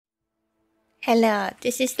Hello,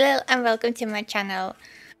 this is Lill and welcome to my channel.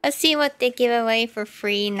 Let's see what they give away for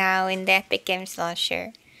free now in the Epic Games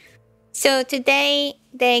Launcher. So today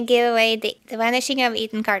they give away the Vanishing of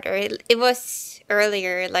Ethan Carter. It was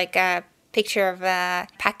earlier like a picture of a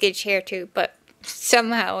package here too, but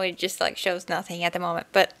somehow it just like shows nothing at the moment.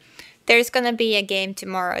 But there's gonna be a game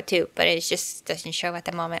tomorrow too, but it just doesn't show at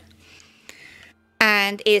the moment.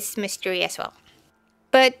 And it's mystery as well.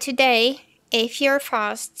 But today, if you're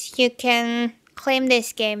fast, you can claim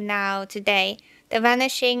this game now today. The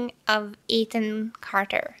Vanishing of Ethan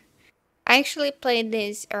Carter. I actually played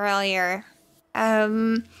this earlier.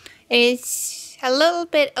 It's a little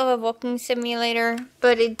bit of a walking simulator,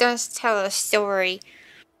 but it does tell a story.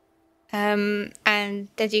 And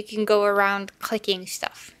that you can go around clicking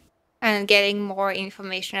stuff and getting more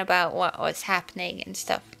information about what was happening and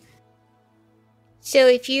stuff. So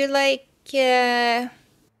if you like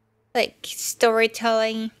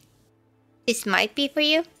storytelling, this might be for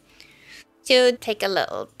you. So take a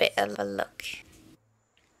little bit of a look.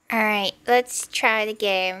 Alright, let's try the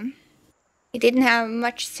game. It didn't have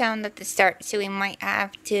much sound at the start, so we might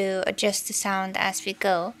have to adjust the sound as we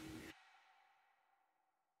go.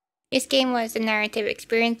 This game was a narrative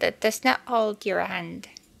experience that does not hold your hand.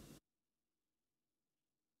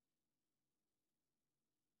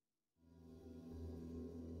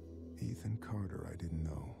 Ethan Carter, I didn't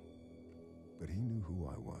know, but he knew who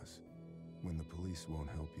I was. When the police won't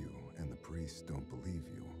help you and the priests don't believe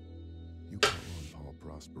you, you call on Paul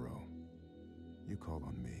Prospero. You call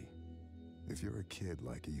on me. If you're a kid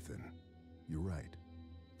like Ethan, you're right.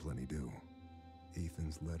 Plenty do.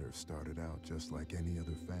 Ethan's letter started out just like any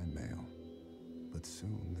other fan mail. But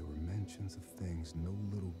soon there were mentions of things no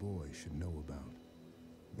little boy should know about.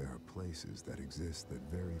 There are places that exist that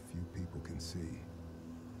very few people can see.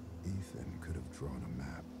 Ethan could have drawn a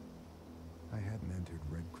map. I hadn't entered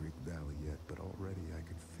Red Creek Valley yet, but already I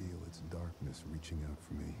could feel its darkness reaching out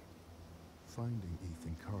for me. Finding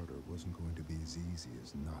Ethan Carter wasn't going to be as easy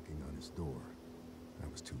as knocking on his door. I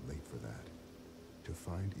was too late for that. To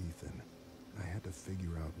find Ethan, I had to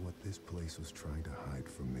figure out what this place was trying to hide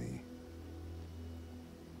from me.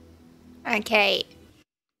 Okay,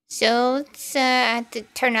 so let's have to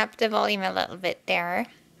turn up the volume a little bit there.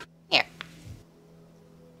 Here.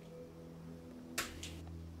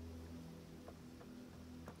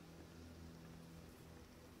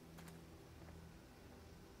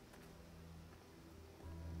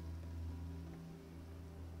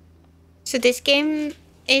 So this game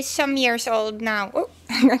is some years old now. Oh,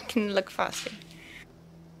 I can look faster.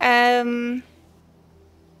 Don't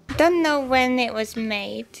know when it was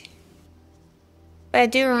made. But I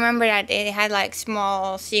do remember that it had like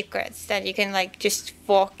small secrets that you can like just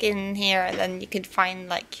walk in here and then you could find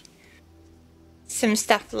like some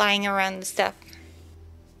stuff lying around the stuff.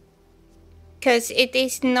 Because it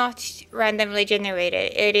is not randomly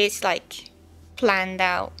generated, it is like planned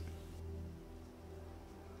out.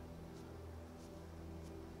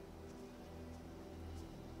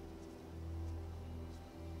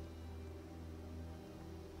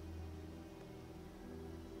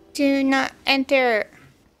 Do not enter.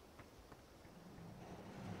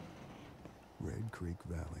 Red Creek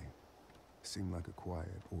Valley seemed like a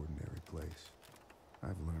quiet, ordinary place.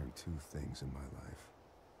 I've learned two things in my life.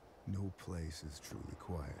 No place is truly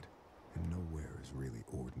quiet, and nowhere is really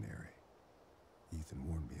ordinary. Ethan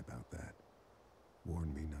warned me about that.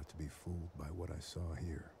 Warned me not to be fooled by what I saw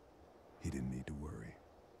here. He didn't need to worry.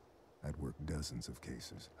 I'd worked dozens of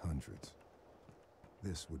cases, hundreds.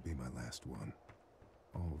 This would be my last one.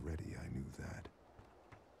 Already I knew that.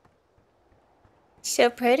 So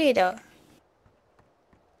pretty though.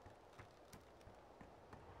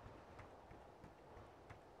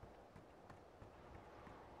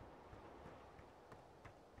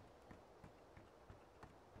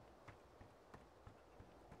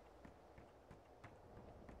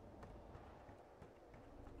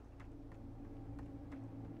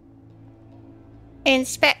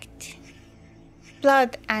 Inspect.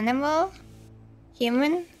 Blood animal.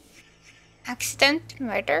 Human. Accident.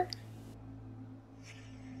 Murder.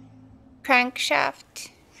 Crankshaft.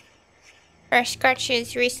 Or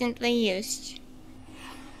scratches recently used.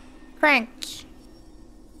 Crank.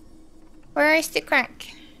 Where is the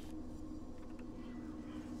crank?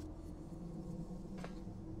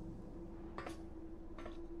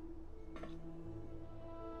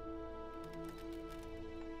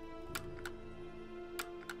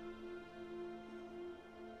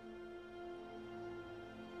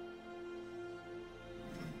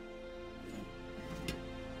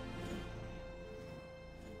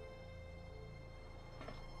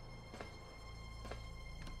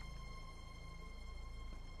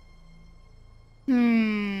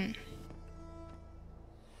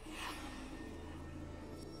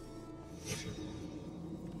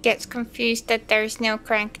 gets confused that there's no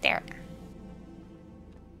crank there.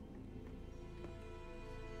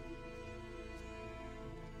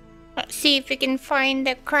 Let's see if we can find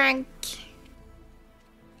the crank.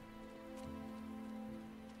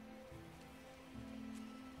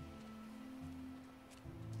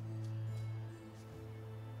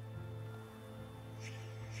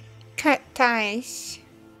 Cut ties.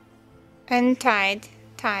 Untied.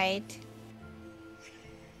 Tied.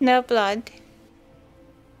 No blood.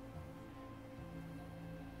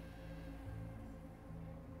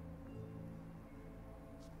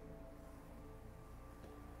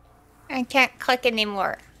 I can't click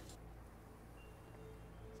anymore.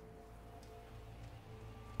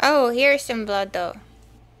 Oh, here's some blood though.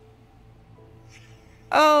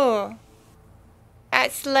 Oh,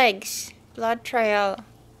 that's legs. Blood trail.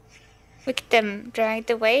 Victim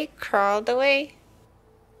dragged away, crawled away.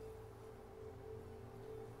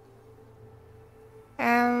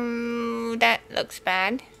 That looks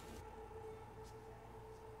bad.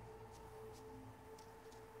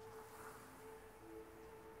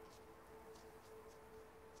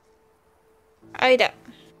 Ida.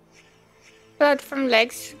 Blood from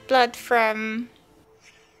legs, blood from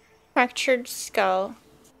fractured skull.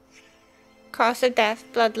 Cause of death,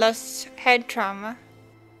 blood loss, head trauma.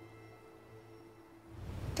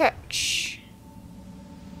 Touch.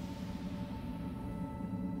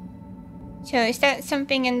 So is that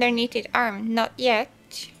something underneath his arm? Not yet.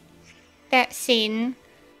 That scene.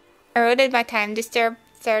 Eroded by time, disturbed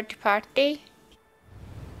third party.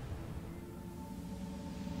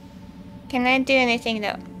 Can I do anything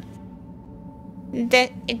though?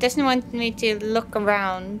 That it doesn't want me to look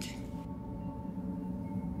around.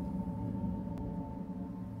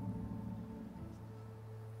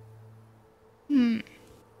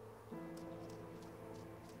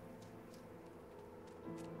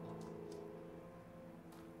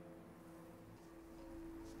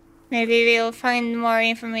 Maybe we'll find more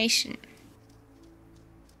information.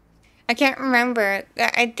 I can't remember.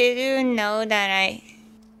 I do know that I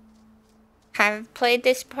have played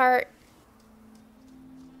this part.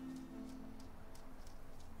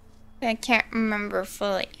 I can't remember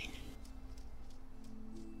fully.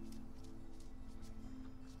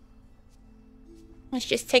 Let's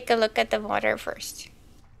just take a look at the water first.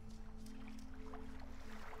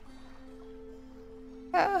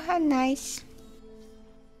 Oh, how nice.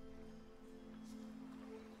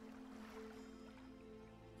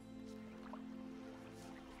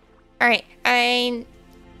 Alright,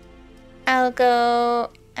 I'll go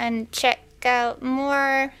and check out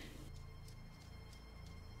more.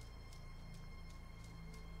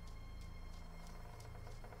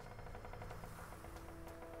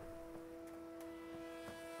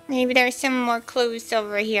 Maybe there's some more clues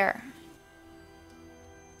over here.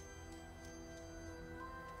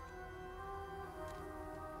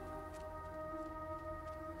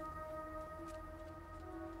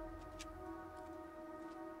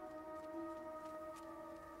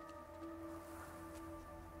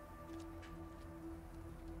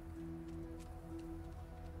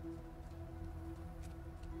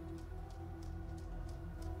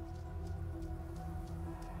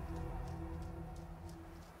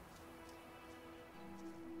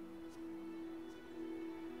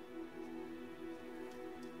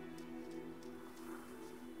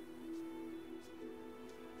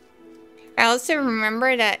 I also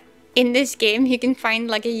remember that in this game you can find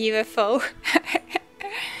like a UFO.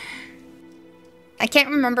 I can't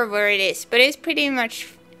remember where it is, but it's pretty much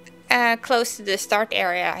close to the start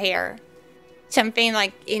area here. Something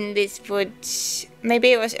like in these woods.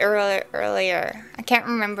 Maybe it was earlier. I can't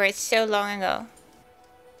remember, it's so long ago.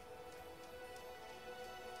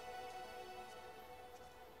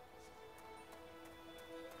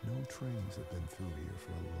 No trains have been through here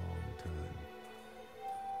for a long time.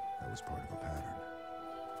 That was part of a pattern.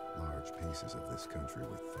 Large pieces of this country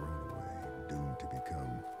were thrown away, doomed to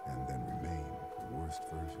become, and then remain, the worst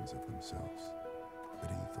versions of themselves.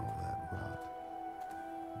 Beneath all that rot,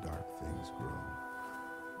 dark things grow.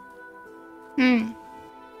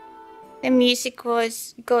 The music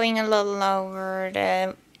was going a little lower,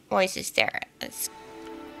 the voices there.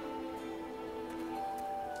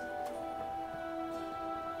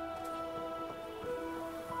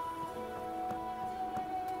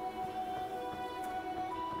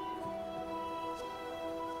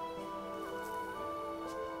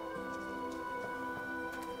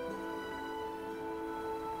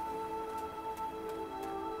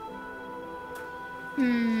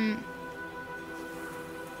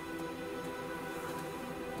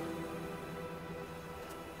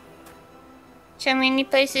 So many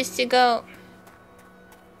places to go.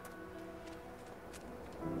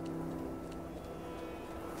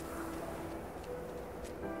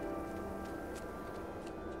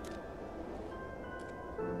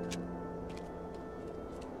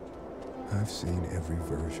 I've seen every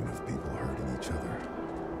version of people hurting each other,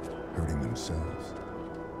 hurting themselves.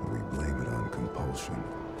 And we blame it on compulsion,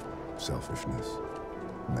 selfishness,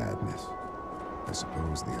 madness. I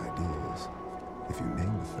suppose the idea is, if you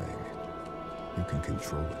name the thing, you can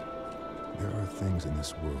control it. There are things in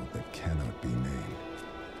this world that cannot be named.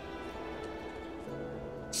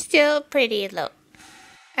 Still pretty low.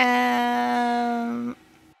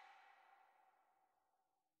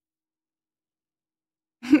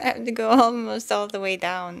 I have to go almost all the way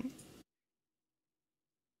down.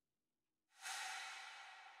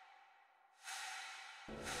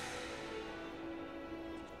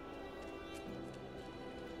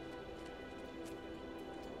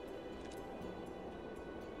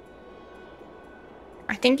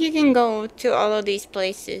 I think you can go to all of these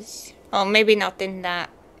places. Well, maybe not in that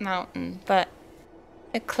mountain, but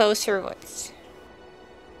the closer ones.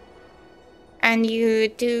 And you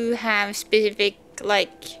do have specific,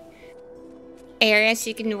 like, areas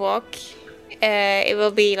you can walk. It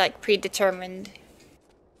will be, like, predetermined.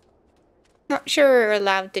 Not sure we're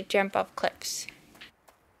allowed to jump off cliffs.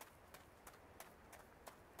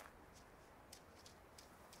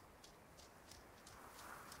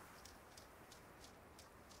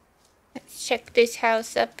 Let's check this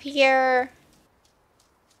house up here.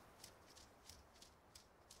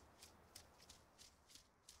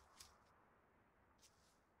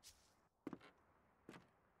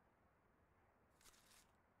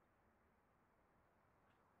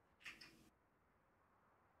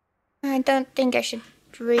 I don't think I should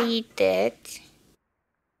read it.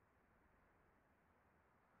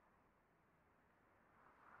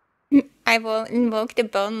 I will invoke the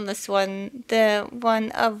boneless one. The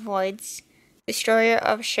one avoids, destroyer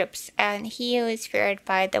of ships, and he who is feared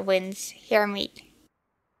by the winds. Hear me.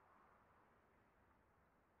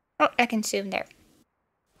 Oh, I can zoom there.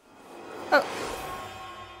 Oh.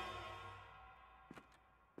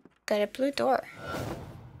 Got a blue door.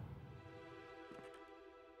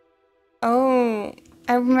 Oh,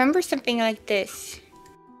 I remember something like this.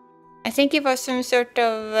 I think it was some sort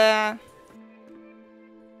of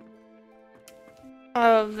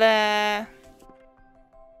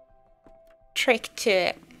trick to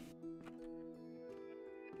it.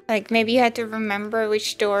 Like maybe you had to remember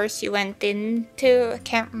which doors you went into. I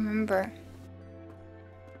can't remember.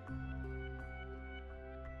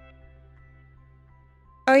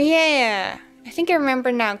 Oh yeah, I think I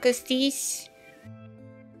remember now, because these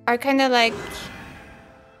are kind of like,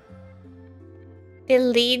 they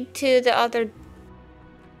lead to the other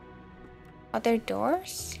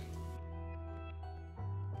doors.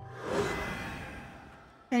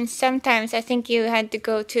 And sometimes I think you had to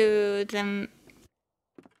go to them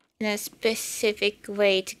in a specific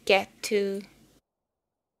way to get to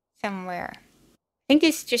somewhere. I think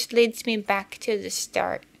this just leads me back to the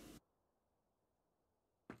start.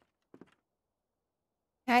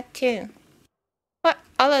 That too. What?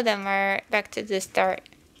 All of them are back to the start.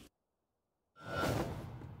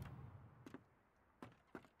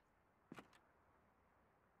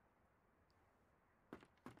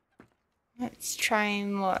 Let's try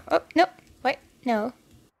more. Oh, no. Wait, no.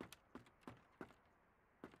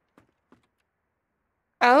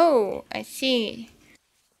 Oh, I see.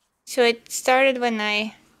 So it started when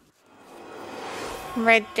I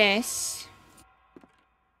read this.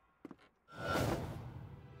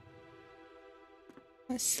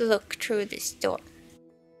 Let's look through this door.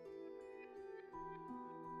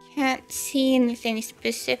 Can't see anything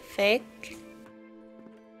specific.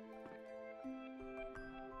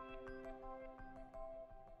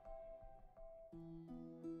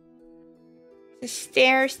 The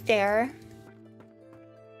stairs there.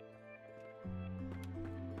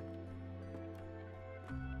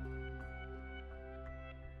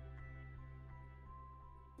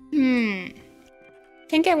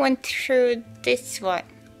 I think I went through this one.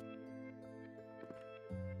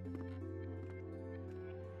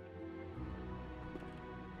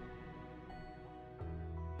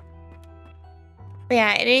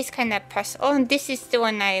 Yeah, it is kind of puzzle. Oh, and this is the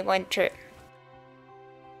one I went through.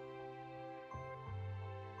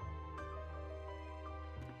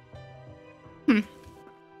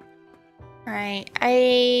 Alright,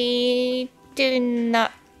 I do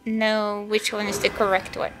not know which one is the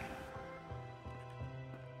correct one.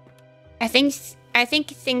 I think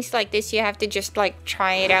things like this you have to just like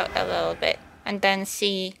try it out a little bit and then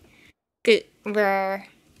see where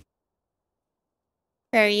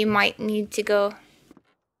you might need to go.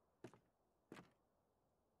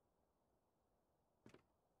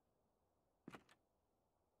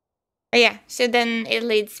 Oh yeah, so then it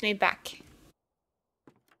leads me back.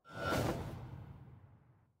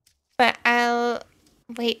 But I'll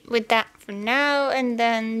wait with that for now and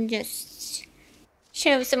then just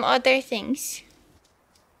show some other things.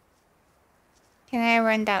 Can I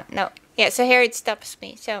run down? No. Yeah, so here it stops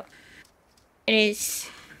me. So it is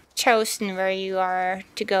chosen where you are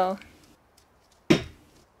to go.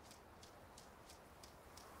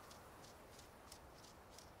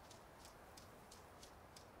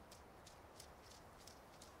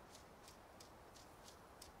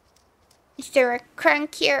 Is there a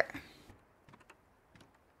crank here?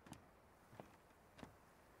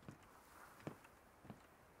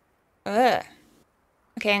 Ugh.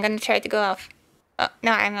 Okay, I'm gonna try to go off. Oh,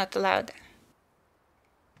 no, I'm not allowed.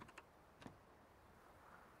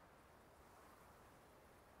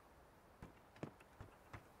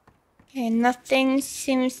 Okay, nothing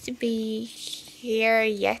seems to be here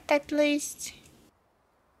yet, at least.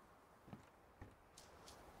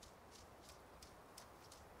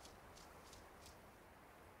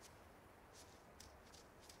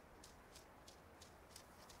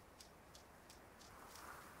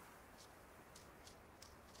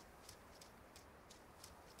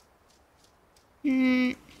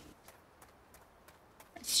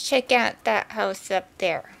 Let's check out that house up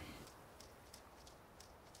there.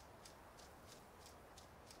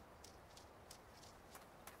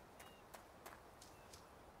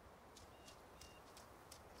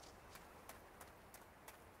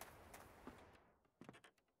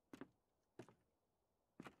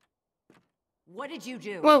 What did you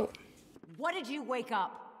do? Whoa. What did you wake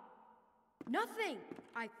up? Nothing.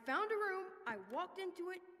 I found a room, I walked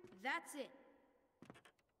into it, that's it.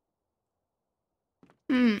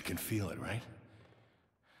 You can feel it, right?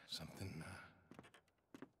 Something,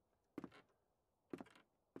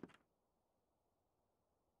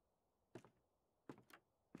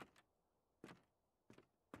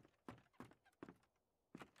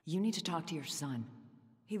 You need to talk to your son.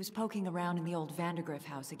 He was poking around in the old Vandergriff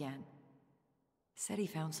house again. Said he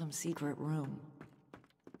found some secret room.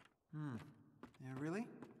 Yeah, really?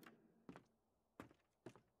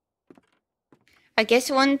 I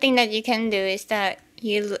guess one thing that you can do is that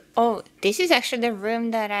you... Oh, this is actually the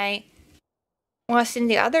room that I was in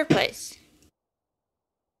the other place.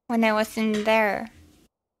 When I was in there.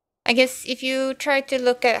 I guess if you try to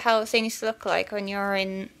look at how things look like when you're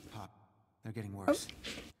in... Pop, they're getting worse.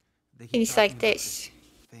 They keep Things talking like about this.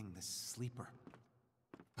 thing, this sleeper.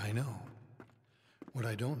 I know. What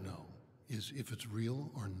I don't know is if it's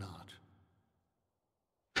real or not.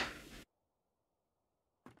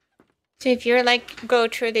 So if you're like, go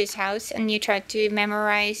through this house and you try to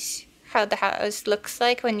memorize how the house looks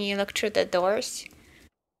like when you look through the doors,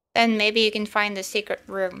 then maybe you can find the secret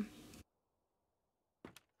room.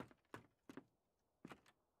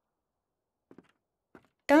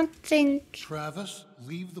 Don't think... Travis,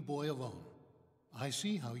 leave the boy alone. I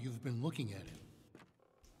see how you've been looking at him.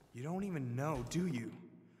 You don't even know, do you?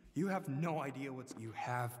 You have no idea what's... You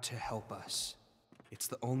have to help us. It's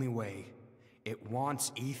the only way. It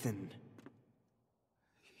wants Ethan.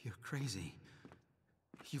 You're crazy.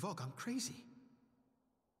 You've all gone crazy.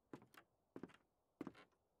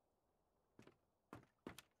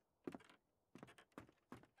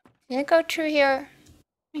 Did I go through here?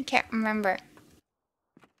 I can't remember.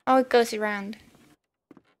 Oh, it goes around.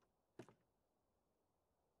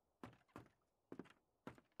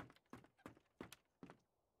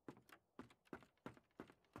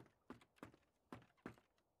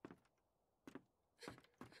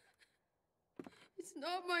 It's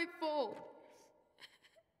not my fault.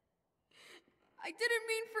 I didn't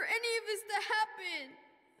mean for any of this to happen.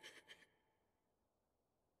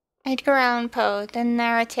 Edgar Allan Poe, The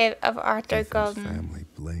Narrative of Arthur Ethan's Golden. family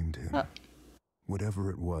blamed him. Oh. Whatever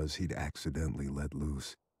it was he'd accidentally let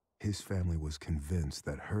loose, his family was convinced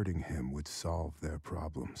that hurting him would solve their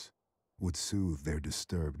problems, would soothe their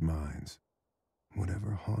disturbed minds.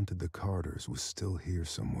 Whatever haunted the Carters was still here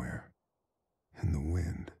somewhere, in the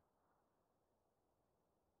wind.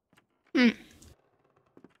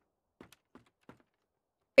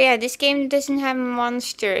 Yeah, this game doesn't have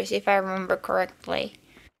monsters, if I remember correctly.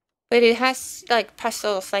 But it has, like,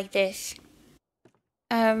 puzzles like this.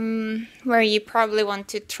 Where you probably want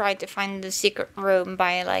to try to find the secret room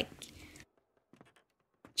by, like,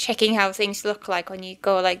 checking how things look like when you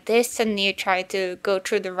go like this and you try to go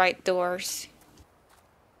through the right doors.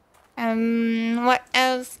 What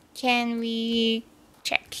else can we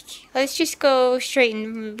check? Let's just go straight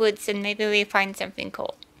in the woods and maybe we find something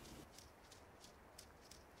cool.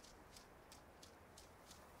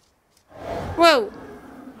 Whoa!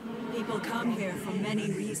 People come here for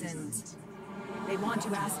many reasons. They want to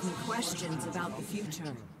ask me questions about the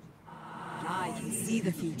future. But I can see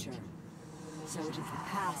the future. So it is the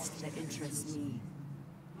past that interests me.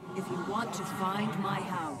 If you want to find my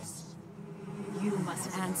house, you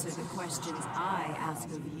must answer the questions I ask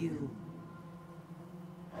of you.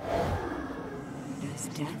 Does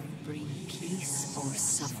death bring peace or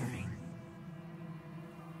suffering?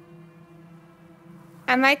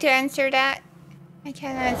 Am I to answer that? I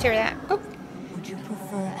can't answer that. Oh. Would you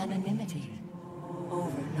prefer anonymity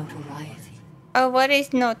over notoriety? Oh, what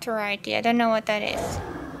is notoriety? I don't know what that is.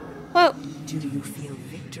 Whoa. Do you feel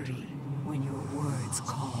victory when your words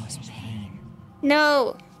cause pain?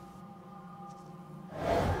 No.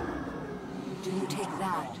 Do you take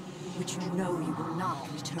that which you know you will not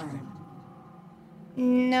return?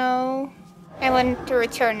 No. I want to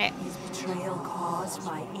return it. Is betrayal caused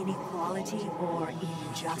by inequality or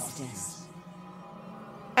injustice?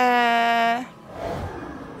 Does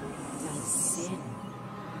sin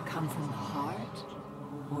come from the heart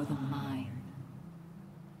or the mind?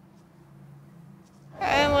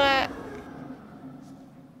 What?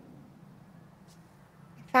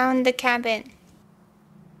 Found the cabin.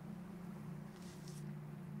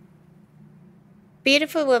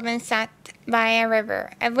 Beautiful woman sat by a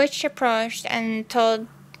river. A witch approached and told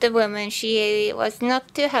the woman she was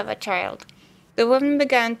not to have a child. The woman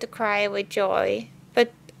began to cry with joy.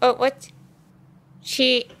 But, oh, what?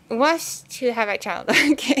 She was to have a child.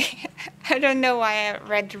 Okay. I don't know why I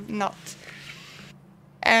read not.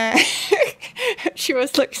 She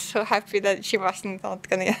was like so happy that she wasn't not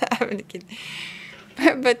gonna have a kid.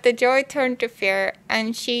 But the joy turned to fear,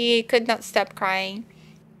 and she could not stop crying.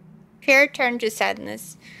 Fear turned to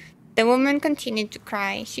sadness. The woman continued to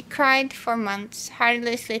cry. She cried for months,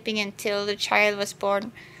 hardly sleeping until the child was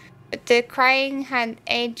born. But the crying had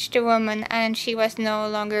aged the woman, and she was no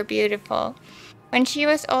longer beautiful. When she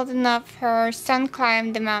was old enough, her son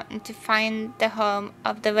climbed the mountain to find the home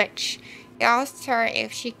of the witch. He asked her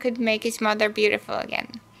if she could make his mother beautiful again.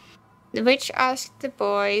 The witch asked the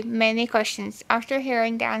boy many questions. After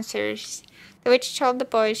hearing the answers, the witch told the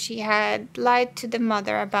boy she had lied to the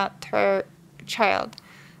mother about her child.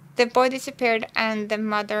 The boy disappeared and the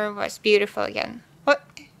mother was beautiful again. What?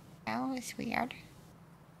 That was weird.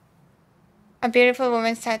 A beautiful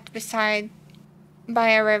woman sat by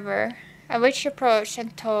a river. A witch approached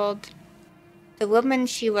and told the woman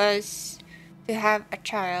she was to have a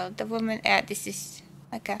child. The woman, this is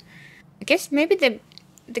like a, I guess maybe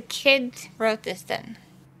the kid wrote this then.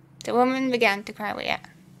 The woman began to cry. Yeah.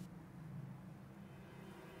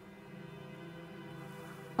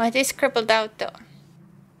 What is crippled out though?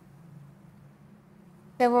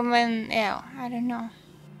 The woman, yeah, I don't know.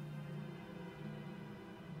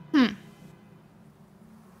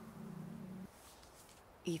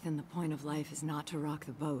 Ethan, the point of life is not to rock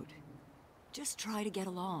the boat. Just try to get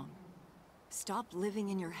along. Stop living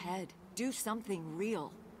in your head. Do something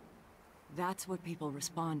real. That's what people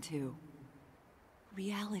respond to.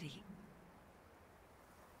 Reality.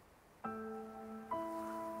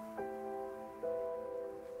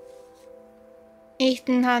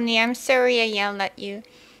 Ethan, honey, I'm sorry I yelled at you.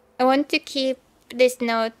 I want to keep this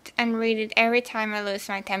note and read it every time I lose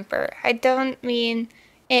my temper. I don't mean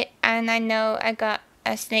it, and I know I got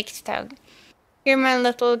a snake's tongue. You're my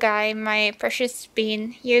little guy, my precious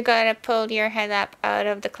bean. You gotta pull your head up out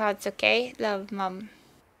of the clouds, okay? Love, Mom.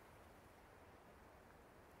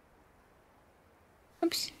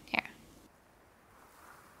 Oops, yeah.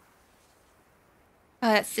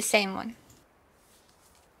 Oh, that's the same one.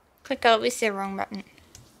 Click always the wrong button.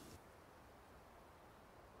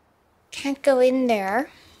 Can't go in there.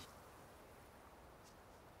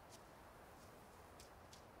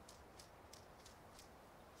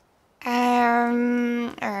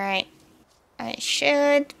 Alright. I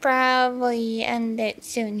should probably end it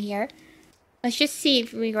soon here. Let's just see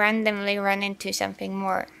if we randomly run into something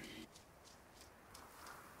more.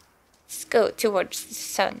 Let's go towards the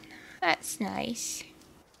sun. That's nice.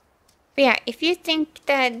 But yeah, if you think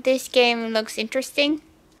that this game looks interesting,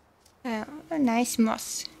 a nice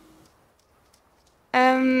moss.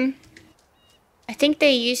 I think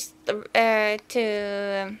they used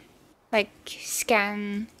to like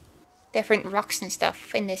scan different rocks and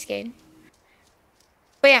stuff in this game.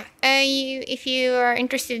 But yeah, if you are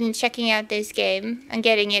interested in checking out this game and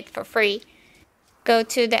getting it for free, go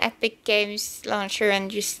to the Epic Games launcher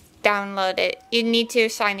and just download it. You need to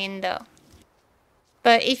sign in though.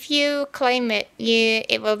 But if you claim it,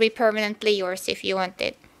 it will be permanently yours if you want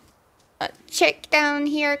it. Check down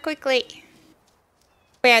here quickly.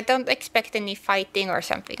 But yeah, don't expect any fighting or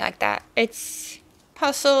something like that. It's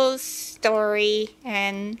puzzles, story,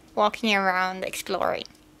 and walking around exploring.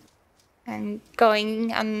 And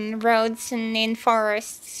going on roads and in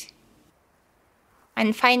forests.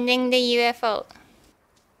 And finding the UFO.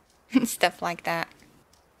 And stuff like that.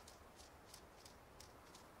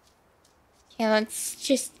 Yeah, let's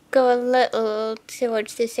just go a little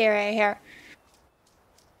towards this area here.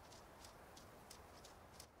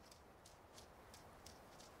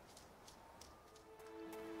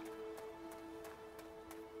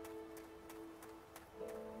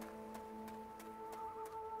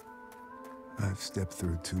 I've stepped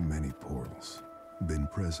through too many portals, been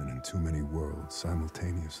present in too many worlds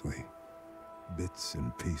simultaneously. Bits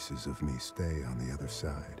and pieces of me stay on the other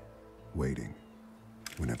side, waiting.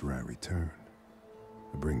 Whenever I return,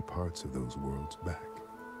 I bring parts of those worlds back.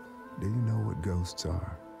 Do you know what ghosts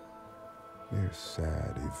are? They're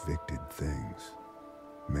sad, evicted things.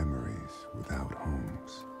 Memories without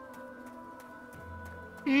homes.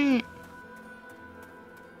 There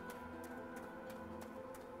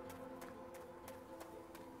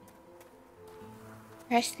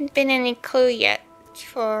hasn't been any clue yet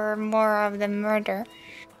for more of the murder.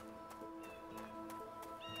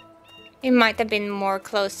 It might have been more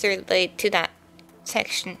closely to that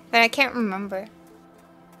section, but I can't remember.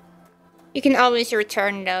 You can always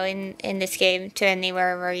return though in this game to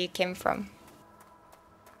anywhere where you came from.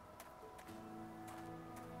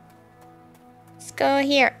 Let's go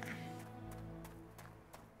here.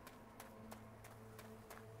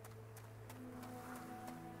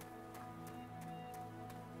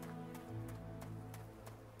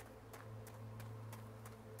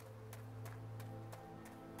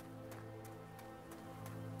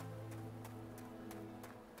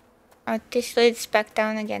 Oh, this leads back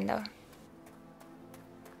down again though.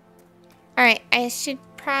 Alright, I should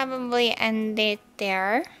probably end it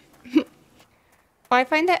there. I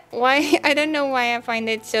don't know why I find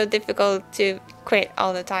it so difficult to quit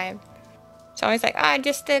all the time. So I was like,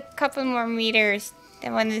 just a couple more meters. I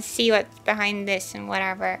want to see what's behind this and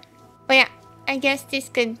whatever. But yeah, I guess this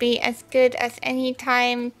could be as good as any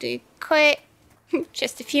time to quit.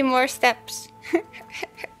 Just a few more steps.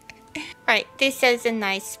 Alright, this is a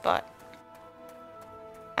nice spot.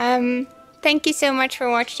 Thank you so much for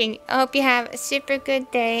watching. I hope you have a super good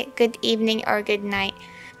day, good evening, or good night.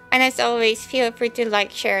 And as always, feel free to like,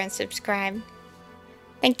 share, and subscribe.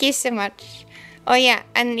 Thank you so much. Oh yeah,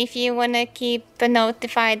 and if you want to keep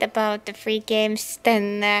notified about the free games,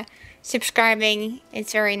 then subscribing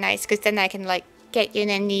is very nice, because then I can like get you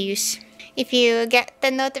the news if you get the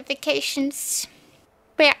notifications.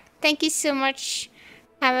 But yeah, thank you so much.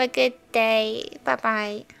 Have a good day. Bye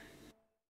bye.